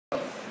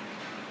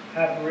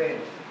have read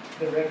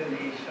the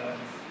revelations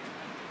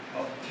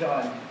of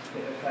John the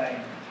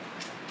Divine.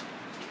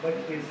 But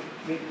it is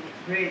with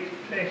great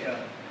pleasure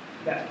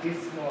that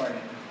this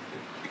morning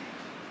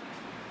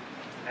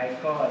I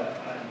call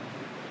on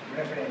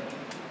Rev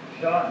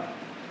John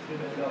the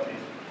Beloved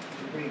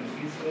to bring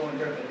his own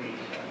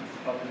revelations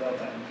of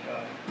love and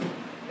joy.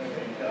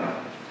 Rev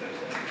John.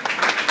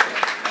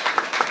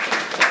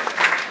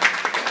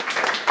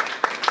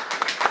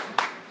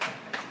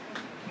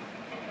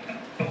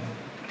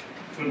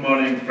 Good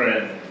morning,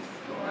 friends.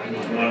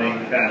 Good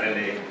morning,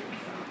 family.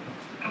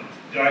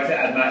 Joy to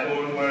add my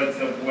own words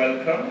of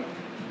welcome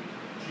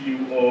to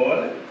you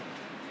all.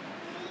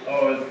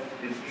 Ours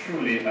is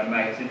truly a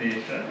mighty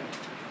nation,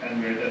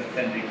 and we're just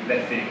sending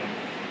blessings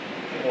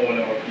to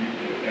all our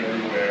people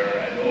everywhere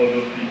and all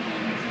those people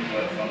who listen to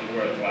us on the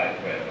World Wide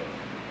Web.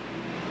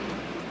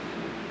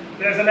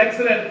 There's an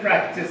excellent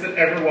practice that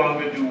everyone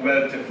would do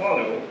well to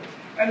follow,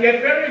 and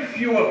yet very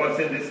few of us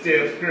in this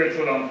day of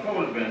spiritual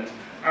unfoldment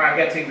are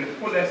getting the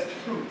fullest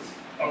fruits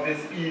of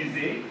this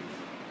easy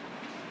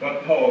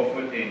but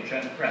powerful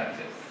ancient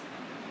practice.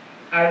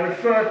 I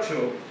refer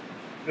to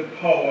the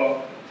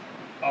power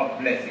of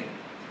blessing.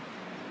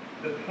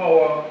 The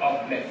power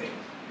of blessing.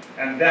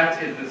 And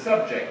that is the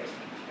subject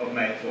of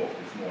my talk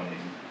this morning.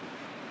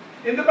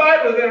 In the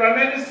Bible, there are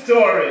many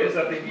stories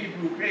of the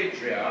Hebrew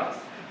patriarchs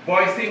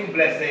voicing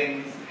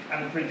blessings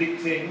and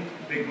predicting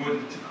the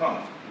good to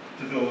come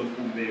to those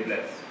whom they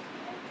bless.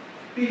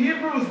 The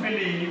Hebrews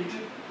believed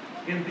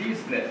in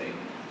these blessings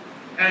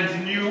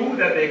and knew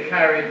that they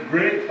carried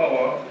great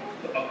power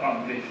to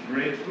accomplish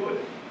great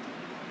good.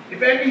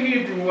 If any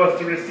Hebrew was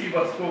to receive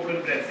a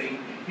spoken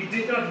blessing, he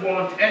did not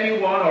want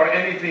anyone or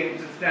anything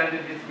to stand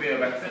in his way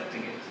of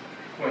accepting it,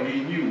 for he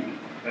knew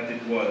that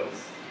it was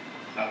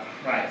a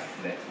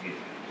priceless gift.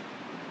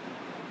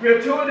 We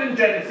are told in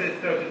Genesis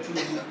 32,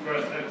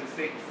 verse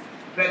 36,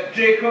 that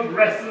Jacob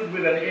wrestled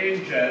with an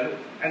angel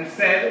and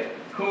said,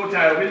 quote,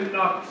 "I will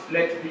not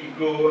let thee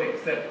go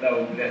except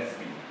thou bless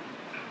me,"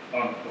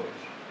 unquote.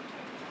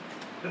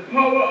 The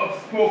power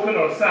of spoken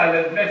or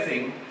silent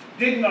blessing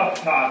did not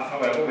pass,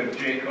 however, with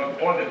Jacob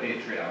or the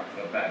patriarchs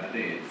of back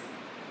days.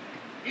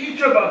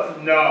 Each of us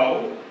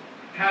now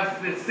has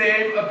the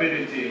same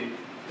ability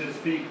to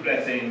speak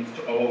blessings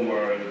to our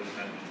world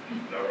and to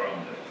people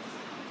around us.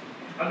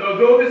 And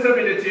although this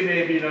ability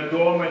may be in a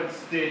dormant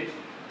state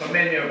for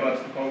many of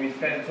us because we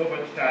spend so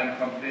much time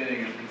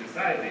complaining and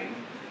criticizing,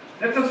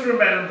 let us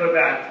remember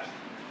that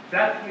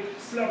that which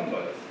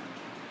slumbers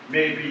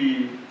may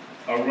be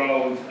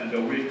aroused and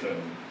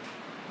awakened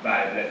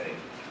by blessing.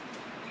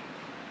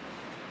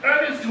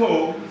 Ernest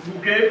Holmes,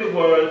 who gave the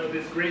world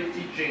this great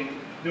teaching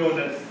known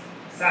as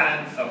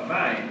Science of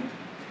Mind,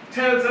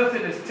 tells us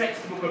in his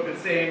textbook of the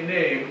same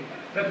name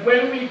that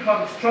when we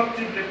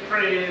constructively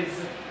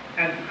praise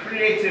and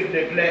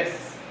creatively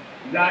bless,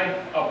 life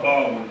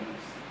abounds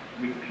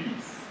with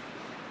peace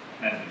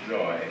and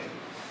joy.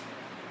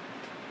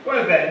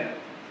 Well then,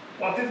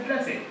 what is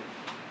blessing?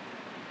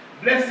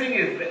 Blessing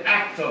is the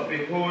act of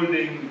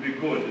beholding the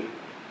good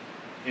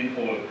in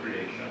all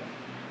creation.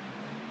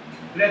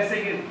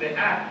 Blessing is the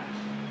act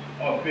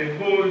of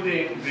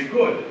beholding the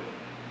good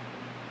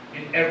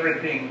in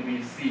everything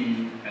we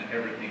see and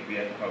everything we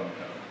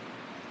encounter.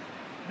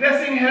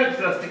 Blessing helps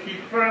us to keep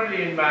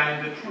firmly in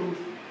mind the truth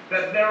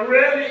that there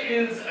really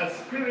is a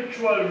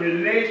spiritual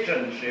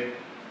relationship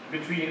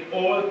between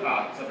all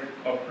parts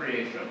of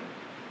creation.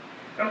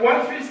 And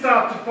once we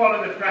start to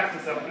follow the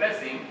practice of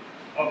blessing,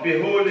 of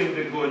beholding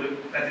the good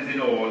that is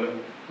in all,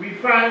 we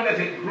find that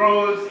it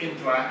grows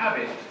into a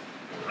habit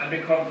and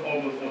becomes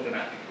almost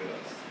automatic with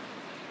us.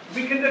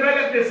 We can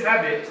develop this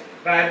habit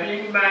by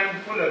being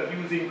mindful of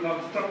using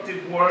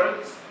constructive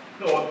words,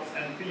 thoughts,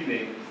 and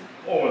feelings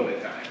all the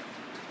time.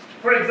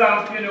 For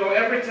example,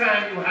 every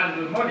time you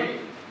handle money,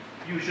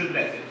 you should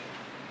bless it.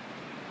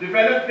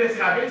 Develop this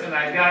habit and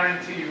I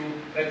guarantee you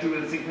that you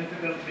will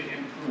significantly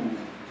improve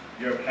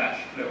your cash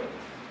flow.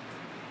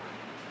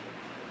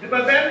 The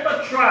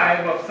Babemba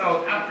tribe of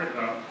South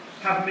Africa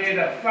have made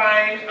a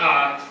fine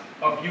art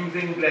of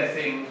using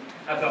blessing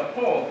as a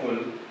powerful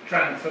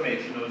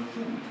transformational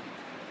tool.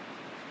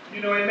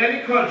 In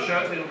many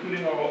cultures,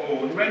 including our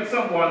own, when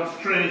someone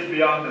strays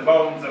beyond the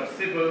bounds of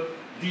civil,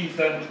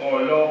 decent,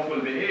 or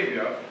lawful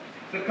behavior,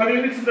 the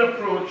community's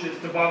approach is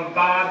to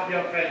bombard the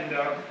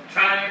offender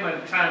time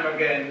and time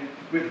again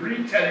with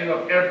retelling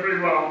of every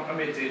wrong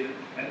committed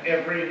and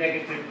every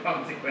negative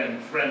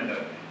consequence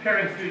rendered.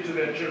 Parents do it to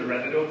their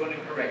children. They don't only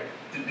correct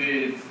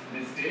today's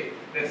mistake.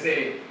 They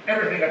say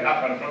everything that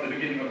happened from the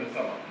beginning of the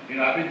summer.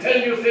 I've been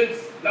telling you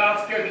since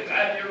last year to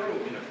time your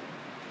room.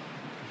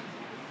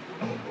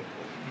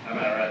 Am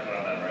I right or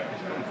am I right?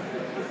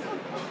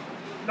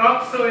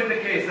 Not so in the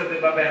case of the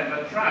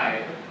Babemba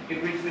tribe,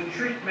 in which the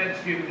treatment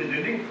given the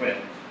delinquent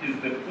is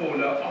the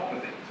polar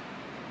opposite.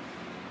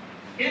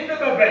 In the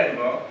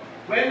Babemba,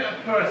 when a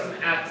person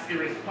acts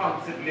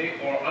irresponsibly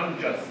or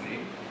unjustly,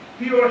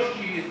 he or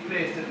she is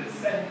placed in the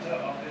center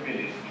of the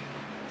village,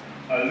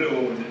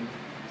 alone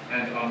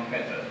and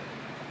unfettered.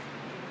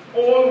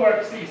 All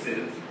work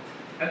ceases,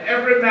 and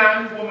every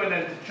man, woman,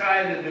 and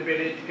child in the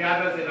village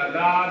gathers in a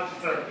large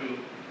circle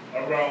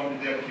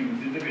around the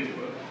accused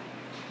individual.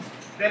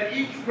 Then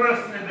each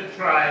person in the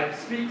tribe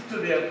speaks to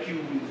the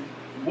accused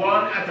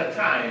one at a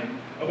time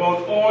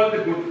about all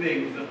the good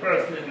things the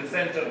person in the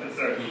center of the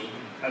circle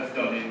has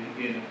done in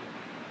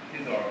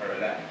his or her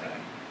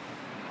lifetime.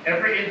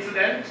 Every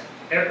incident,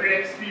 every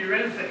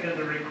experience that can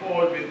be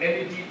recalled with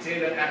any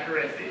detail and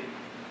accuracy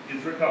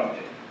is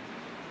recounted.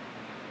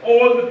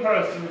 All the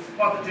person's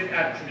positive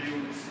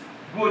attributes,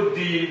 good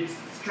deeds,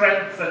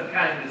 strengths, and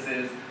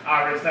kindnesses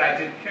are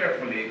recited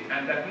carefully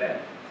and at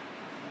length.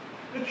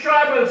 The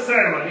tribal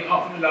ceremony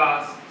often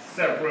lasts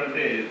several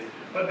days,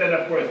 but then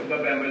of course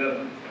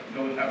November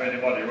don't have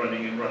anybody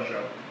running in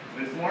Russia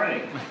this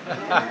morning.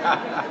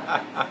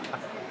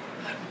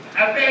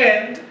 At the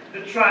end,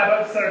 the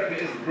tribal circle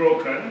is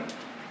broken,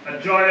 a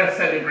joyous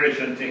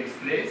celebration takes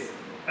place,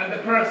 and the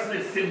person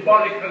is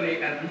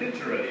symbolically and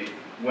literally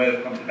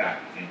welcomed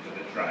back into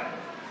the tribe.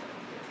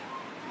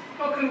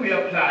 How can we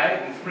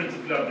apply this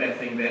principle of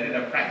blessing then in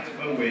a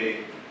practical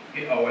way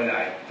in our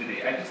life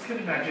today? I just can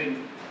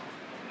imagine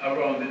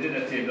around the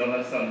dinner table on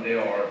a Sunday,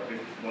 or if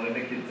one of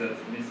the kids has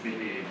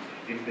misbehaved,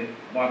 if the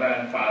mother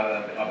and father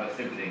and the other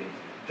siblings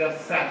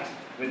just sat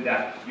with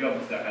that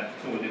youngster and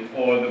told him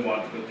all the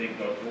wonderful things,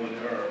 or told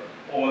her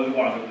all the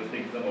wonderful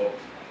things about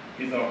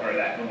his or her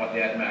life and what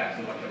they admire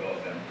so much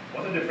about them.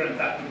 What a difference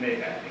that would make,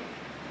 I think.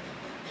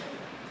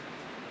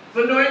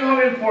 So knowing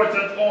how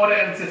important order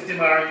and system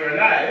are in your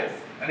lives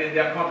and in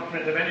the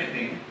accomplishment of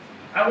anything,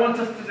 I want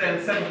us to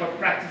then set up a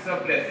practice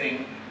of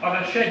blessing on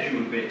a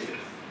scheduled basis.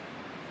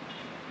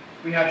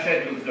 We have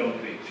schedules, don't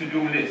we?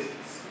 To-do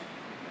lists.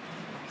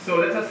 So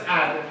let us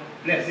add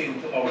blessing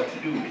to our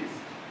to-do list.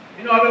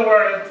 In other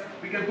words,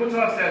 we can put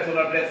ourselves on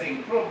a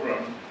blessing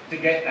program to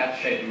get that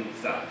schedule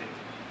started.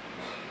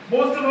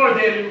 Most of our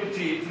daily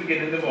routines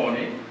begin in the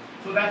morning,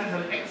 so that is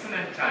an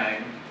excellent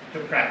time to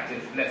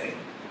practice blessing.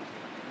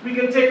 We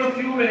can take a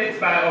few minutes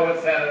by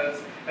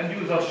ourselves and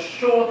use a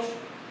short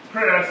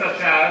prayer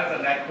such as,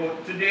 and I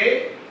quote,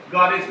 "Today,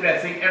 God is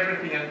blessing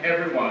everything and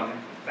everyone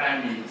by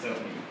means of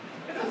me."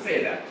 Let us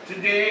say that.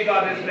 Today,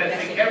 God is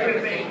blessing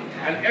everything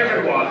and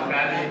everyone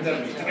by means of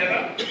me.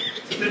 Together.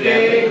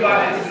 Today,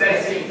 God is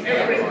blessing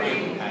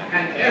everything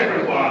and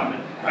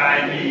everyone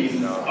by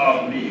means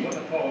of me. What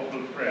a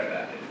powerful prayer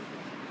that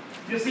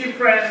is. You see,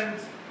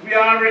 friends, we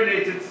are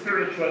related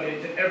spiritually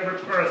to every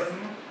person,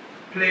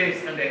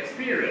 place, and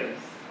experience.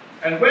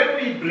 And when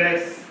we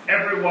bless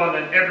everyone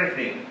and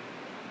everything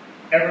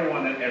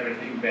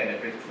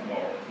benefits from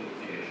our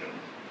association.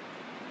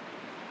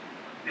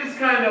 This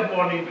kind of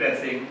morning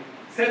blessing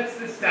sets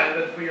the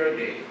standard for your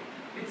day.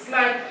 It's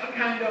like a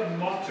kind of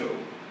motto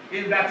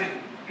in that it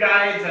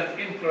guides and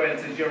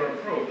influences your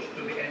approach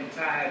to the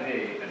entire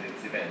day and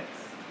its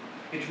events.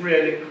 It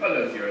really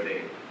colors your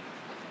day.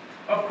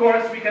 Of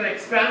course, we can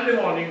expand the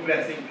morning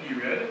blessing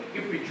period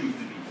if we choose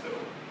to do so.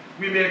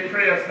 We may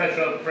pray a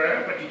special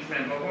prayer for each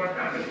member of our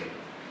family.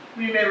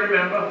 We may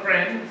remember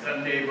friends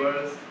and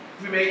neighbors.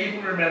 We may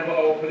even remember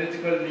our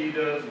political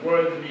leaders,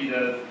 world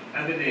leaders,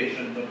 and the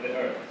nations of the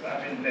earth. So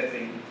I've been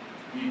blessing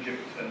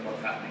Egypt and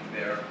what's happening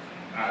there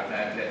as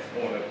I bless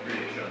all of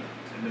creation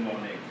in the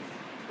mornings.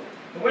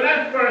 But when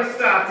I first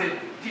started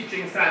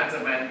teaching Science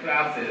of Mind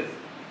classes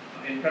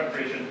in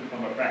preparation to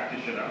become a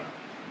practitioner,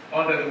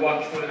 under the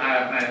watchful eye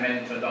of my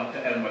mentor, Dr.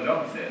 Elmer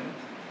Lumsden,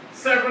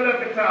 several of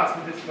the class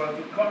participants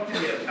would come to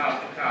me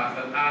after class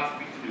and ask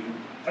me to do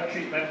a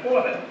treatment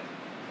for them.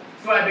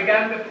 So I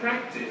began the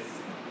practice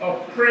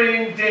of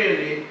praying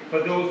daily for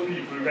those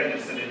people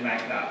registered in my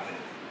classes.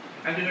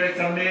 And you know, it's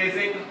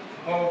amazing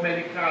how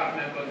many class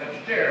members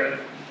have shared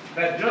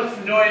that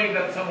just knowing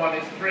that someone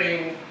is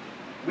praying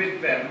with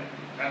them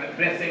and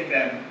blessing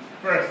them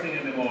first thing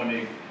in the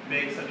morning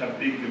makes such a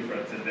big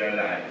difference in their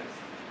lives.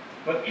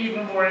 But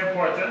even more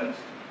important,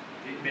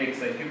 it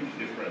makes a huge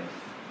difference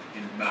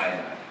in my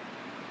life.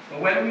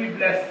 But when we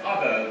bless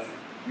others,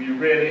 we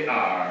really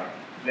are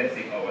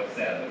blessing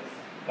ourselves.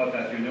 But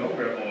as you know,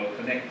 we're all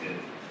connected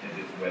in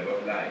this web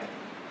of life.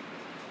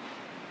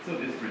 So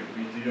this brings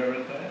me to your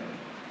assignment.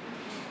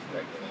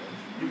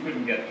 You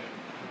couldn't get...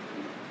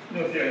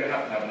 No, sir, you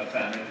have to have an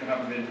assignment. You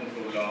haven't been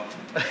for so long.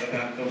 But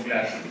I'm so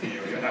glad to see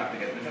you. You have to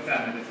get this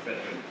assignment is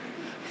special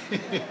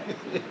for you.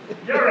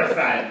 Your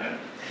assignment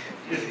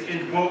is to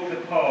invoke the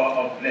power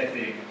of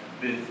blessing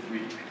this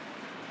week.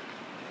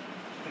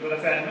 It's a good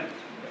assignment?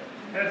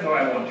 That's how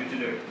I want you to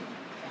do it.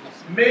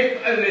 Make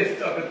a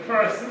list of the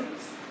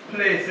persons,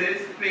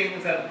 places,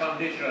 things, and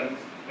conditions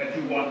that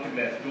you want to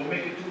bless. Don't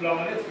make it too long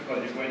a list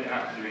because you're going to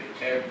have to do it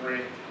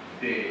every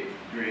day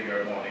during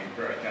your morning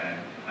prayer time.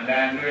 And I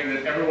am knowing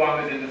that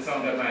everyone within the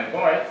sound of my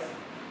voice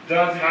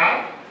does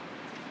have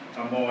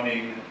a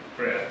morning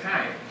prayer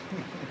time.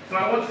 So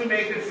I want you to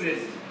make this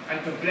list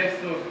and to bless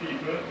those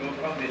people, those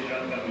conditions,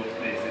 and those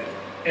places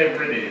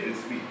every day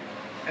this week.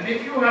 And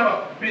if you have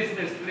a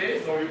business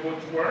place or you go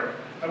to work,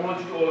 I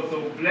want you to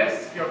also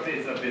bless your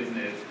place of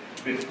business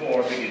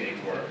before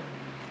beginning work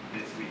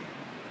this week.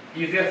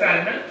 Easy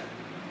assignment?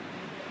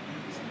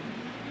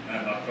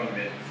 I'm not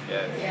convinced.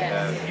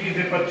 Yes.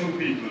 Easy for two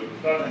people.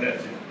 God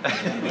bless you.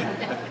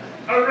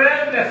 A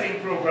rare blessing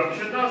program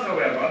should not,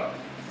 however,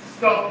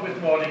 stop with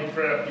morning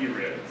prayer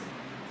periods.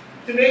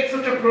 To make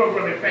such a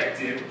program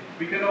effective,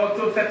 we can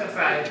also set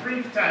aside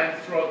brief times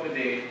throughout the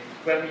day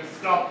when we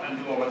stop and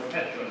do our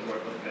special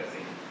work of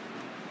blessing.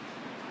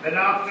 Then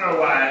after a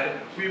while,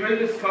 we will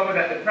discover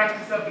that the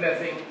practice of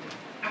blessing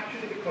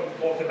actually becomes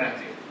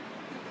automatic.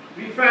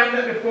 We find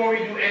that before we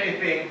do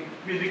anything,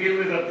 we begin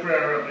with a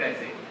prayer of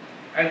blessing.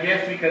 And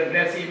yes, we can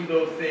bless even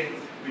those things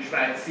which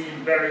might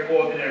seem very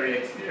ordinary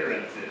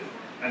experiences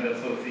and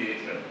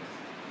associations.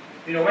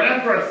 You know, when I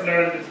first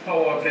learned this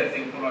power of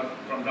blessing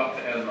from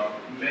Dr. Elmer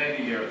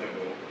many years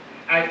ago,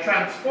 I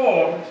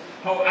transformed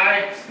how I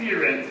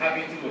experienced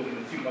having to go to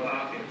the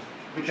supermarket,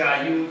 which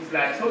I use,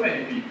 like so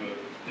many people,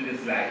 to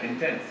dislike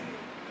intensely.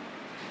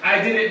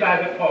 I did it by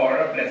the power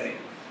of blessing.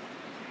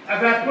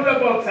 As I pull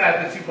up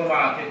outside the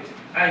supermarket,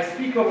 I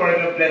speak a word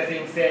of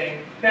blessing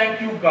saying,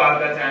 "Thank you,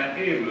 God, that I am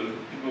able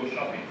to go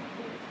shopping."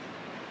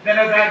 Then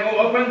as I go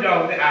up and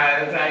down the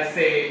aisles, I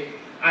say,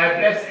 "I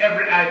bless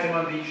every item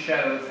on these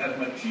shelves as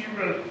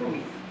material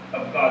proof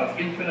of God's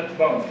infinite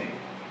bounty."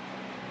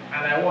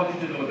 And I want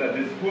you to know that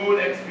this whole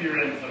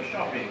experience of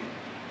shopping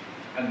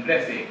and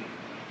blessing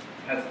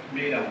has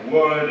made a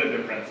world of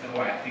difference in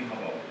how I think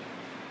about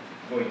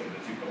going to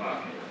the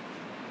supermarket.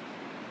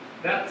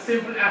 That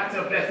simple act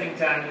of blessing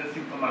time in the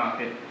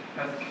supermarket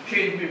has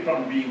changed me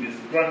from being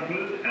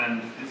disgruntled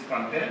and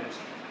discontent,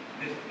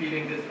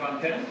 feeling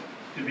discontent,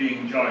 to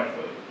being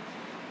joyful.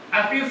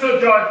 I feel so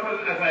joyful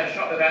as I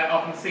shop that I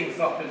often sing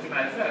softly to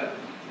myself,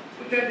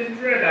 which I didn't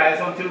realize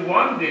until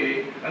one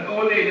day an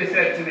old lady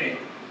said to me,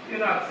 "You're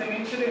not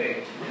singing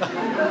today."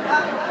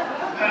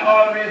 I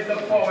always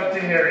look forward to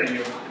hearing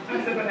you.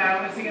 I said, "But I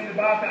only sing in the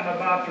bathroom, I'm a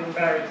bathroom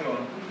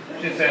baritone."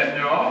 She said,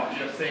 "No,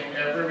 you sing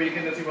every week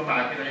in the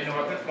supermarket, and you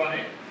know what's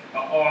funny? I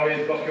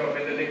always book you up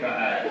in the liquor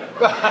aisle."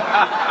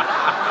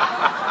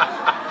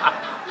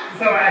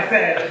 So I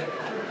said,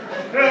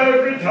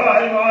 "Every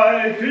time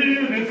I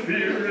feel the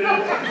Spirit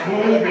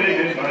moving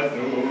in my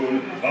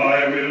soul,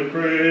 I will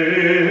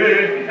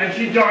pray." And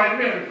she joined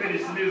me and we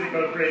finished the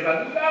musical praise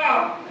and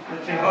laughed. And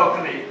she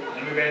hugged me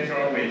and we went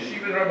our way. She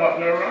with her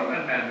bottle of rum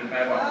and man with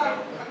my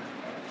bottle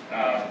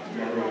of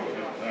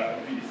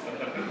peace.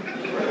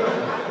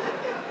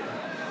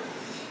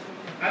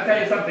 I'll tell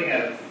you something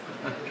else.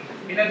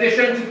 In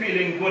addition to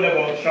feeling good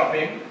about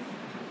shopping,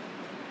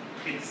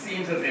 it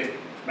seems as if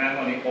my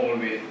money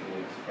always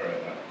goes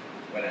further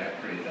when I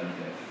praise and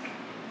bless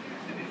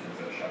the business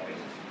of shopping.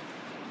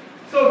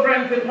 So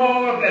friends, the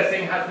power of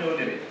blessing has no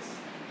limits.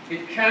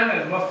 It can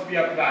and must be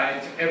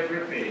applied to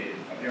every phase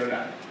of your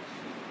life.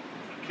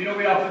 You know,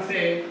 we often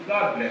say,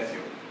 "God bless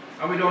you,"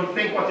 and we don't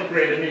think what it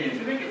really means.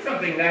 We think it's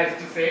something nice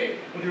to say,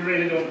 but we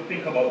really don't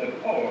think about the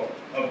power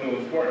of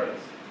those words.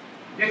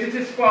 Yet it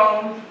is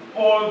found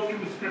all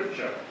through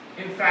Scripture.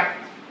 In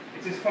fact,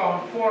 it is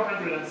found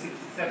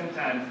 467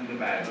 times in the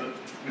Bible,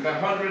 with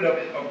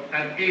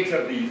 108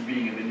 of these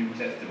being in the New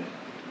Testament.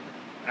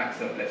 Acts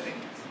of blessing.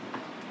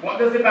 What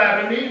does the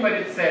Bible mean when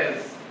it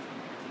says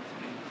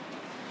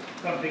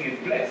something is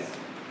blessed?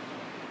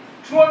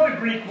 Two of the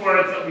Greek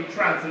words that we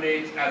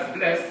translate as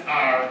blessed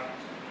are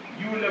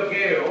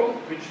eulogeo,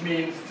 which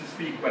means to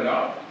speak well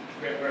of,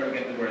 where we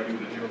get the word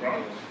eulogy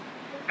from,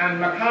 and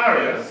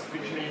makarios,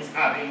 which means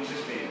having the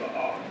favor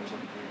of.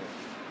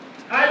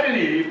 I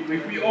believe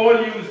if we all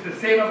use the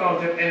same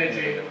amount of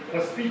energy for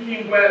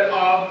speaking well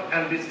of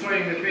and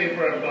bestowing the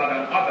favor of God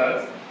on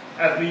others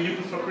as we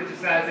use for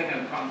criticizing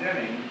and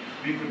condemning,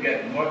 we could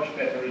get much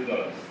better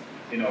results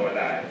in our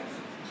lives.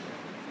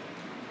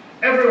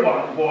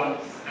 Everyone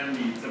wants and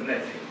needs a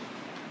blessing.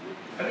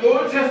 An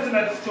Old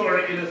Testament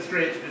story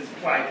illustrates this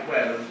quite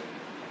well.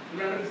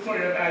 Remember the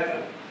story of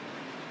Isaac?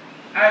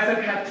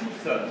 Isaac had two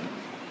sons,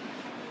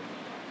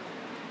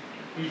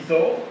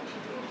 Esau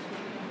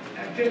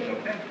and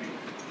Jacob. Thank you.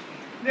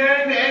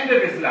 Near the end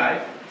of his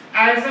life,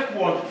 Isaac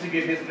wanted to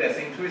give his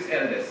blessing to his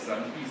eldest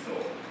son,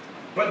 Esau.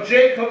 But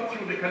Jacob,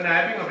 through the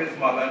conniving of his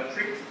mother,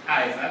 tricked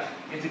Isaac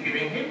into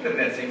giving him the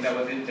blessing that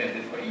was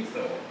intended for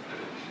Esau.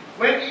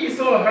 When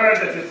Esau heard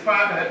that his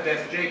father had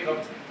blessed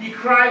Jacob, he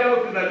cried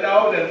out with a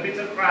loud and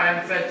bitter cry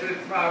and said to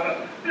his father,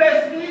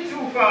 "Bless me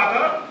too,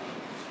 father.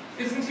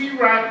 Isn't he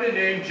rightly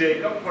named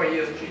Jacob, for he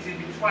has cheated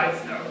me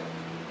twice now?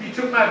 He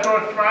took my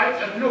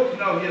birthright, and look,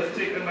 now he has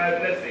taken my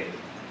blessing."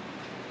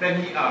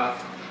 Then he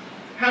asked,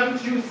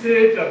 "Haven't you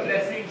saved a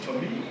blessing for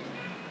me?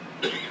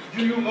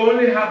 Do you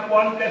only have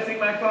one blessing,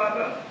 my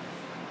father?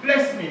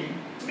 Bless me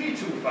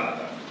too,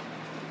 father."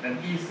 And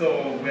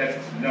Esau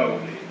wept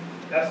loudly.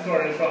 That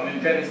story is found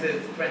in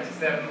Genesis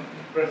 27,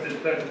 verses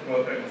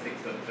 34,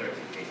 36, and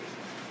 38.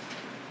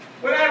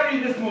 When I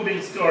read this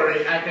moving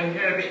story, I can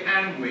hear the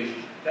anguish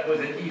that was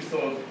in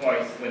Esau's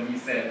voice when he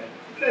said,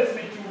 "Bless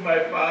me too, my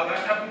father.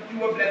 Haven't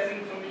you a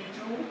blessing for me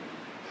too?"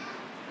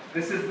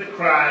 This is the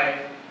cry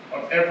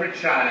of every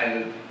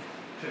child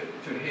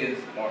to his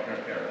or her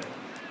parent.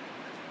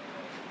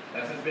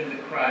 That has been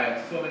the cry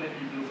of so many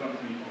people who come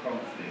to me for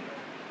counseling,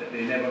 that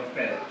they never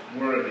felt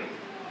worthy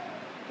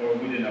or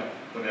good enough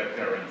for their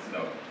parents'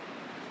 love.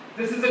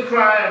 This is the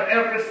cry of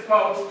every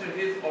spouse to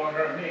his or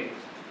her mate.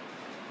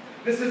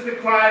 This is the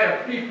cry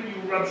of people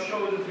you rub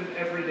shoulders with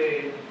every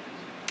day.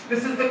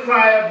 This is the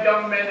cry of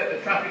young men at the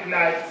traffic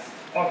lights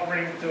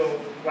offering to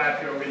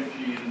wipe your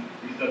windshield,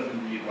 which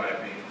doesn't need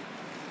wiping.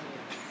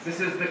 This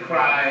is the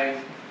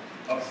cry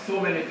of so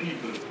many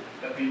people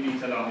that we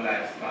meet along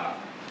life's path.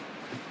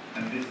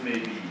 And this may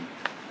be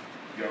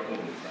your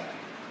own cry.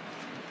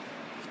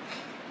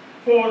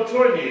 Paul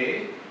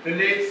Tournier, the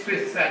late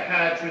Swiss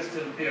psychiatrist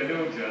and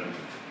theologian,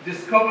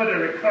 discovered a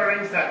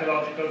recurring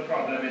psychological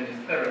problem in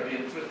his therapy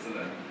in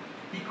Switzerland.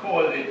 He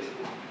called it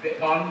the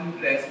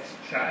unblessed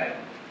child.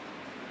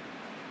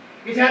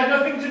 It had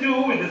nothing to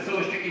do with the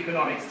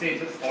socio-economic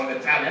status or the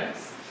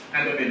talents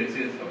and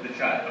abilities of the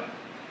child.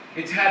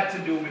 It had to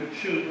do with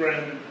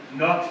children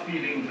not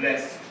feeling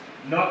blessed,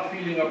 not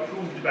feeling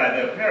approved by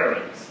their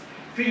parents,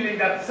 feeling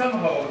that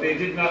somehow they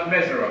did not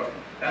measure up,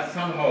 that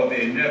somehow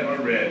they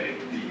never really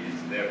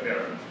pleased their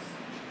parents.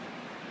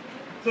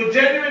 So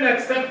genuine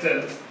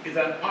acceptance is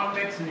an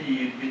unmet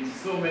need in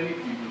so many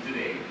people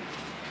today,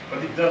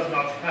 but it does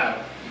not have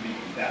to be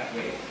that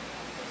way.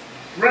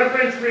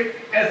 Reverend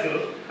Rick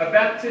Ezel, a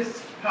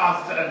Baptist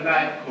pastor and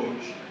life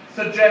coach,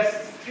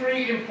 suggests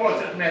 3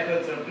 important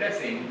methods of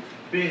blessing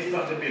based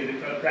on the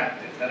biblical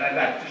practice, and I'd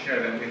like to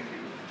share them with you.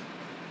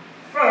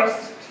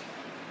 First,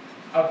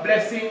 a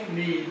blessing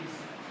needs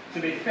to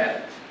be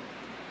felt.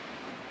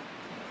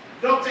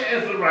 Dr.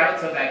 Ezel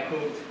writes, and I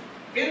quote,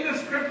 "In the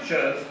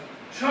scriptures,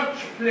 touch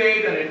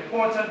played an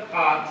important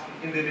part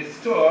in the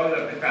bestowal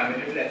of the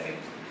family blessing.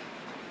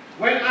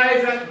 When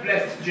Isaac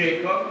blessed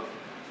Jacob,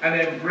 an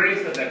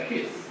embrace and a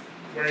kiss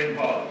were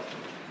involved.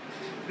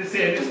 The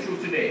same is true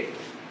today.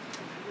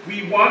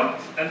 We want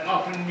and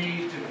often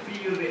need to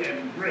feel the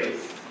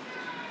embrace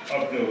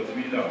of those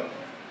we love.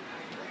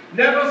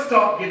 Never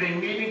stop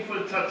giving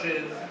meaningful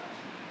touches,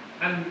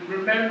 and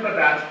remember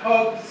that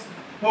hugs,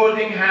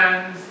 holding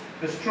hands,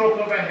 the stroke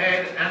of a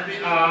head and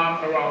the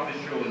arm around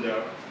the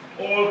shoulder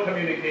all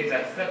communicate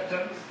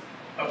acceptance,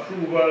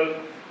 approval,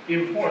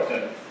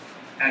 importance,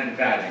 and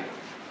value.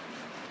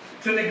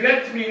 To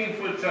neglect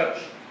meaningful touch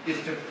is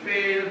to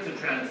fail to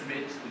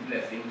transmit the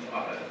blessing to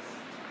others.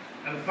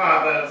 And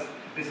fathers,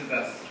 this is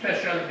a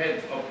special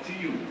heads up to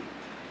you.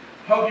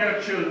 Hug your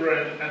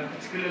children, and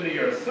particularly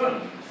your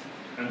sons,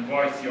 and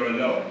voice your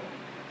love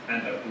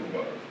and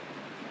approval."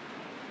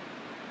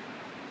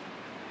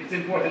 It's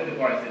important to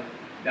voice it,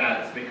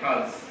 dads,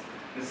 because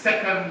the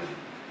second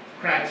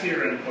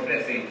criterion for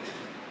blessing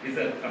is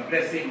that a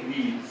blessing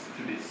needs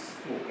to be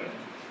spoken.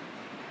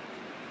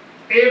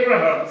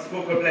 Abraham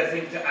spoke a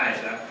blessing to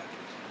Isaac.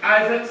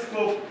 Isaac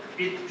spoke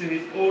it to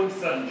his own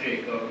son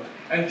Jacob,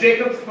 and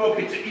Jacob spoke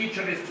it to each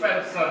of his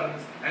 12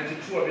 sons and to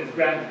 2 of his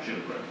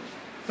grandchildren.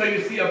 So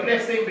you see, a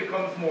blessing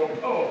becomes more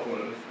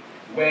powerful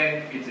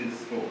when it is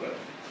spoken.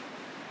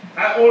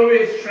 I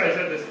always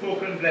treasure the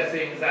spoken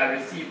blessings I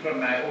received from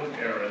my own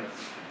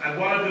parents, and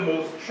one of the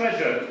most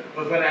treasured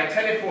was when I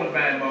telephoned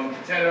my mom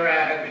to tell her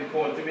I had been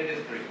called to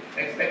ministry,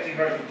 expecting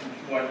her to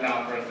poo-poo and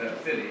laugh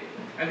herself silly.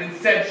 And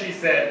instead she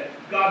said,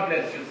 "God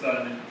bless you,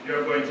 son,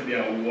 you're going to be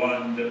a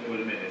wonderful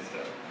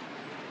minister."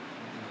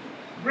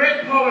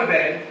 Great power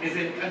then is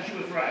in, and she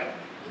was right.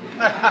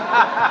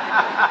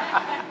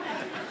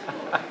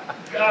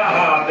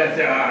 Ah, bless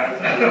your heart.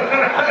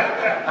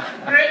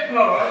 Great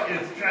power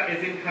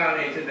is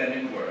incarnated then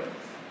in words.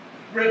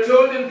 We're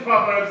told in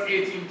Proverbs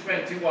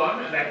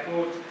 18:21, and I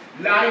quote,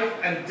 "Life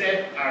and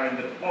death are in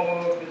the power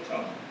of the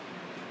tongue."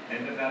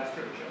 End of that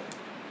scripture.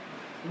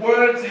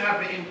 Words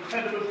have the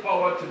incredible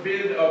power to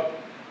build up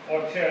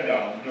or tear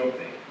down, don't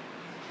they?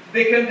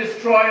 They can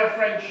destroy a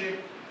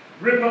friendship,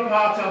 rip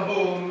apart a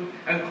home,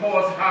 and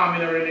cause harm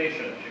in a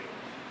relationship.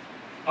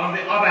 On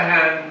the other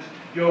hand,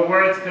 your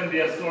words can be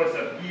a source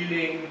of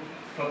healing,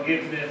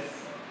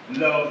 forgiveness,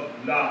 love,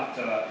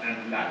 laughter,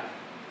 and life.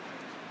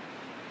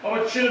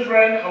 Our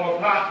children, our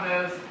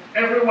partners,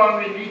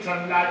 everyone we meet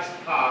on life's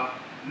path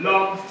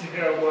longs to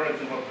hear words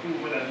of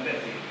approval and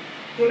blessing.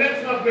 So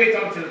let's not wait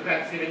until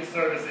Thanksgiving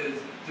services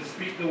to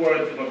speak the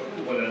words of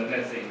approval and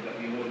blessing that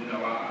we hold in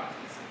our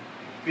hearts.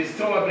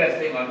 Bestow a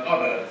blessing on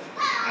others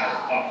as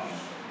often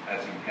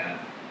as you can.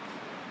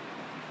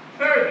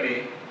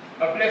 Thirdly,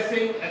 a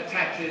blessing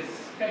attaches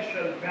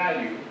special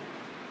value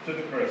to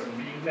the person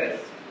being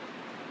blessed.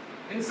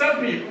 In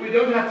some people, we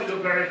don't have to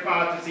look very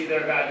far to see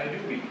their value,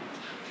 do we?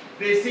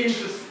 They seem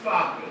to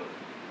sparkle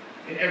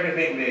in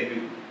everything they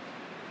do.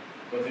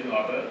 But in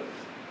others,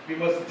 we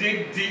must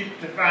dig deep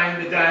to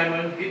find the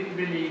diamond hidden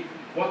beneath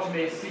what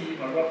may seem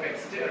a rough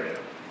exterior.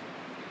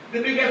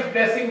 The biggest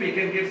blessing we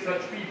can give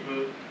such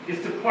people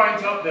is to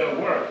point out their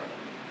worth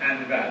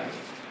and value.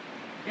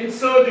 In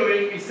so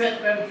doing, we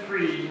set them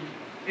free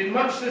in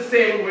much the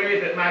same way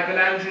that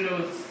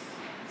Michelangelo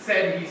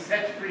said he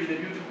set free the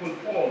beautiful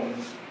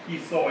forms he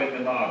saw in the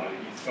marble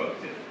he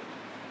sculpted.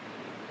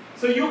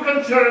 So you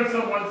can turn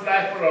someone's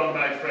life around,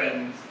 my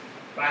friends,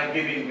 by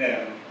giving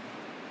them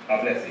a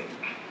blessing.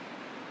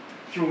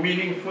 Through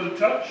meaningful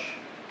touch,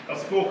 a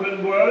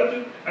spoken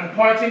word, and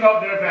pointing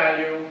out their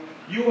value,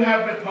 You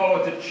have the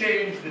power to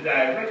change the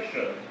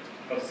direction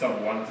of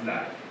someone's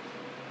life.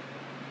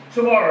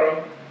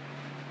 Tomorrow,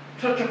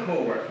 touch a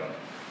co-worker.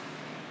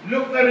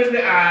 Look them in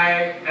the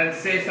eye and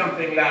say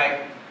something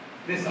like,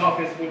 "This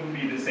office wouldn't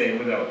be the same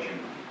without you.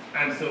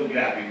 I'm so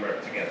glad we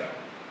work together."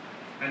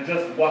 And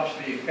just watch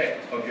the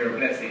effect of your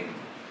blessing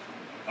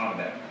on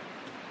them.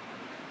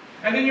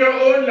 And in your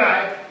own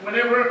life,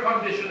 whenever a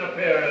condition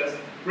appears,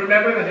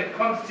 remember that it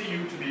comes to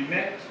you to be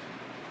met,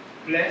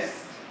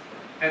 blessed,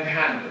 and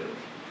handled.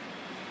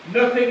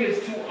 Nothing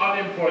is too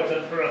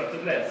unimportant for us to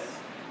bless.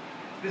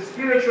 The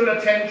spiritual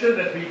attention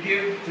that we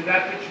give to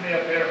that which may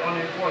appear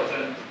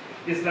unimportant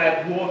is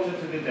like water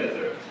to the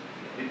desert.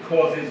 It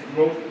causes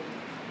growth,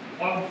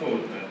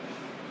 unfoldment,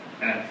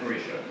 and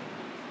fruition.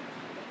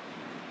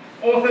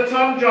 Author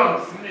Tom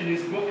Johnson, in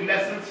his book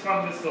Lessons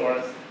from the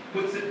Source,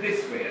 puts it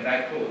this way, and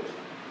I quote,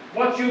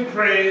 "What you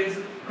praise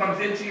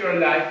comes into your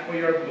life for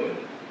your good.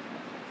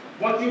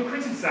 What you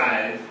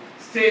criticize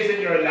stays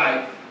in your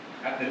life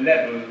at the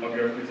level of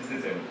your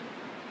criticism."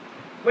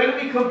 When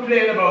we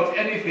complain about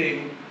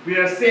anything, we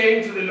are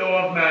saying to the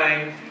law of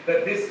mind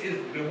that this is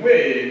the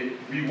way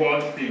we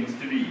want things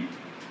to be.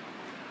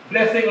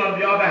 Blessing, on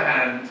the other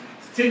hand,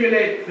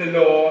 stimulates the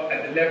law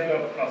at the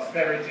level of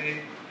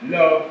prosperity,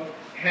 love,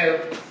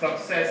 health,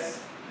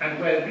 success, and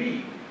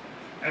well-being,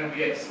 and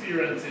we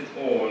experience it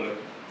all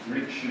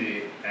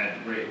richly and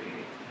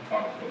greatly.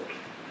 Unquote.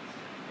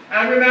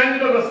 I'm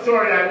reminded of a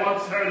story I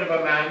once heard of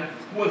a man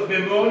who was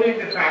bemoaning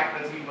the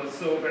fact that he was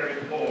so very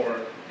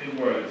poor in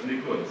worldly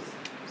goods.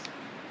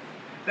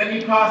 Then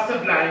he passed a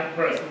blind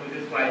person with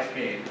his white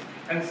cane,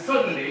 and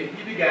suddenly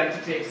he began to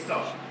take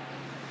stock.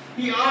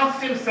 He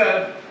asked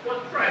himself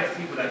what price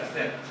he would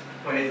accept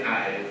for his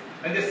eyes,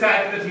 and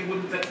decided that he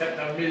wouldn't accept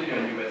 $1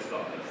 million US.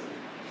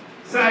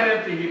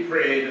 Silently he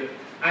prayed,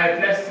 "I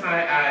bless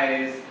my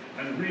eyes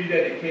and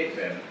rededicate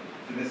them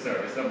to the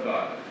service of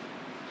God."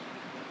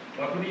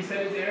 What would he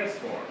sell his ears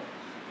for?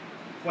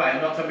 Why,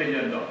 not $1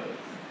 million.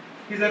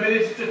 His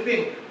ability to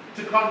think,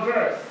 to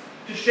converse,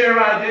 to share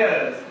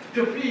ideas,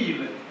 to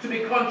feel, to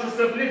be conscious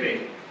of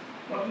living.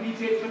 What would he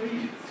take for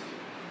these?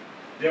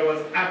 There was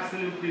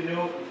absolutely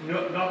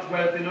not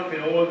wealth enough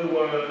in all the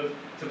world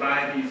to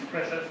buy these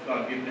precious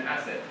God-given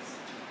assets.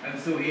 And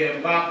so he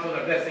embarked on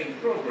a blessing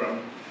program,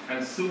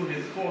 and soon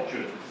his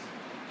fortunes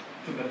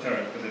took a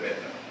turn for the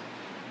better.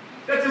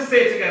 Let us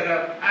say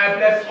together, "I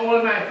bless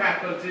all my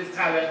faculties,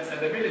 talents,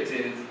 and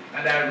abilities,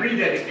 and I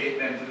rededicate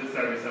them to the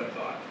service of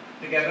God."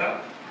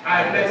 Together,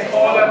 "I bless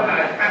all of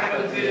my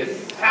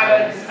faculties,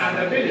 talents, and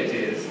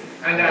abilities,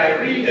 and I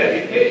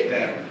rededicate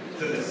them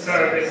to the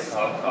service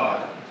of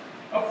God."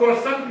 Of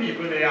course, some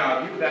people may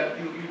argue that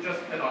you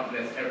just cannot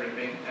bless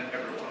everything and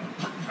everyone.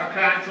 A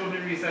client told me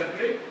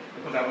recently,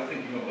 because I was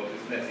thinking about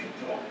this blessing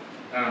talk,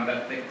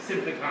 that they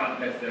simply can't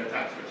bless their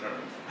tax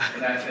returns.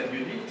 And I said, "You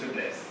need to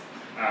bless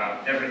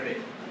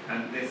everything."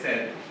 And they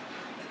said,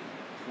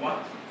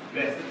 "What?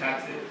 Bless the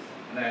taxes?"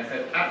 And I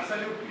said,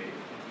 "Absolutely.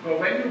 But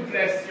when you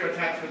bless your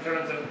tax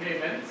returns and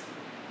payments,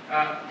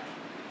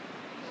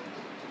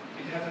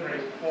 it has a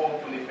very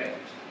powerful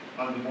effect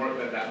on the work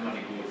that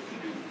money goes to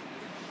do.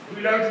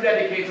 We learn to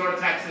dedicate our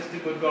taxes to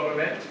good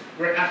government.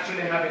 We're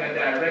actually having a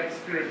direct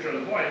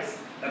spiritual voice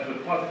that will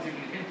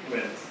positively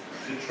influence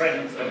the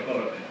trends of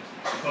government.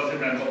 Because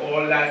remember,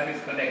 all life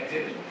is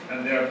connected,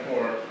 and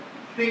therefore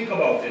think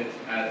about it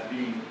as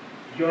being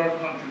your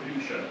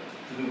contribution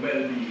to the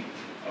well-being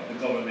of the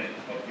government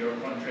of your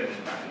country and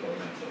in fact the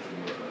governments of the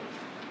world.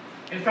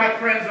 In fact,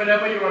 friends,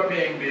 whenever you are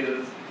paying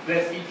bills,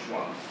 bless each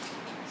one.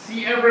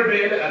 See every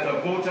bill as a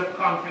vote of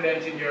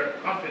confidence in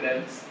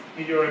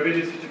your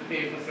ability to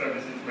pay for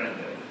services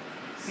rendered.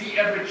 See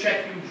every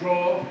check you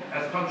draw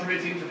as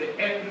contributing to the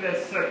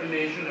endless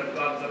circulation of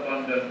God's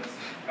abundance,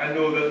 and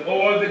know that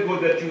all the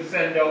good that you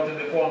send out in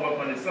the form of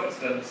money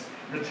substance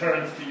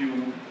returns to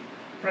you,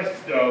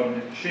 pressed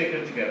down,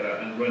 shaken together,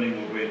 and running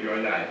over in your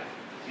life,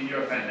 in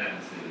your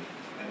finances,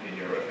 and in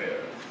your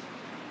affairs.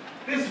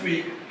 This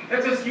week,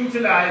 let us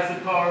utilize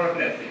the power of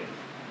blessing.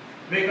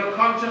 Make a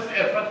conscious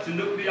effort to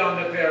look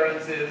beyond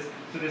appearances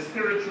to the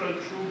spiritual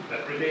truth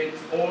that relates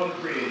all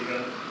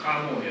creation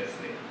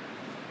harmoniously.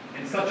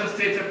 In such a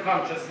state of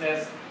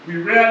consciousness, we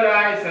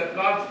realize that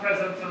God's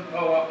presence and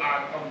power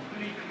are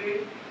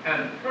completely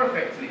and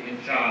perfectly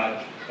in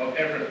charge of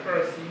every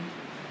person,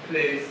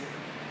 place,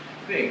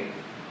 thing,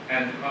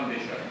 and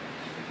condition.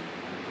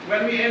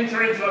 When we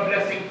enter into a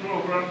blessing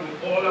program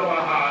with all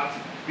our heart,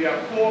 we are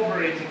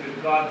cooperating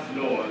with God's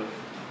laws,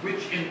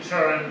 which in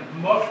turn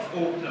must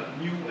open up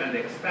new and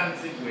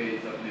expansive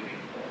ways of living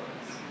for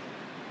us.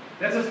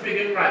 Let us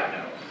begin right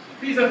now.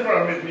 Please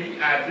affirm with me,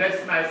 "I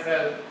bless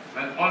myself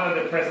and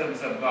honor the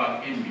presence of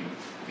God in me."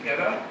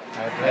 Together.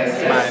 I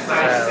bless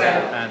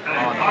myself and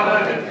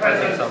honor the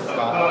presence of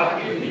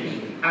God in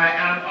me. I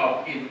am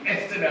of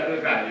inestimable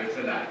value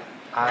to life.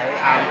 I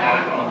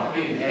am of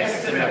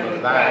inestimable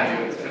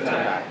value to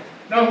life.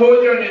 Now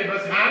hold your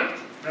neighbor's hand.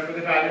 Remember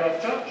the value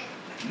of touch.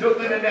 Look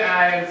them in the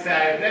eye and say,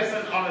 "I bless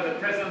and honor the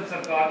presence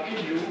of God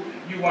in you.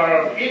 You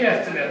are of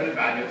inestimable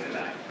value to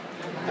life."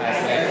 I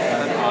bless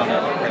and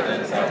honor the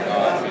presence of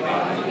God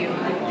within you.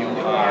 You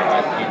are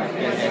an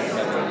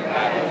inestimable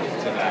value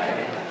to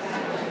life.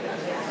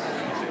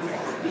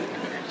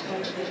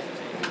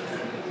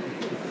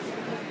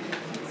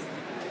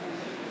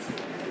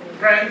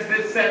 Friends,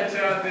 this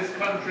center, this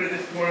country,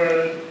 this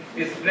world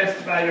is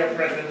blessed by your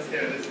presence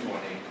here this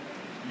morning.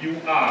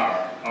 You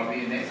are of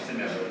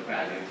inestimable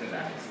value to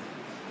life.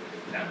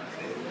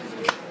 Namaste.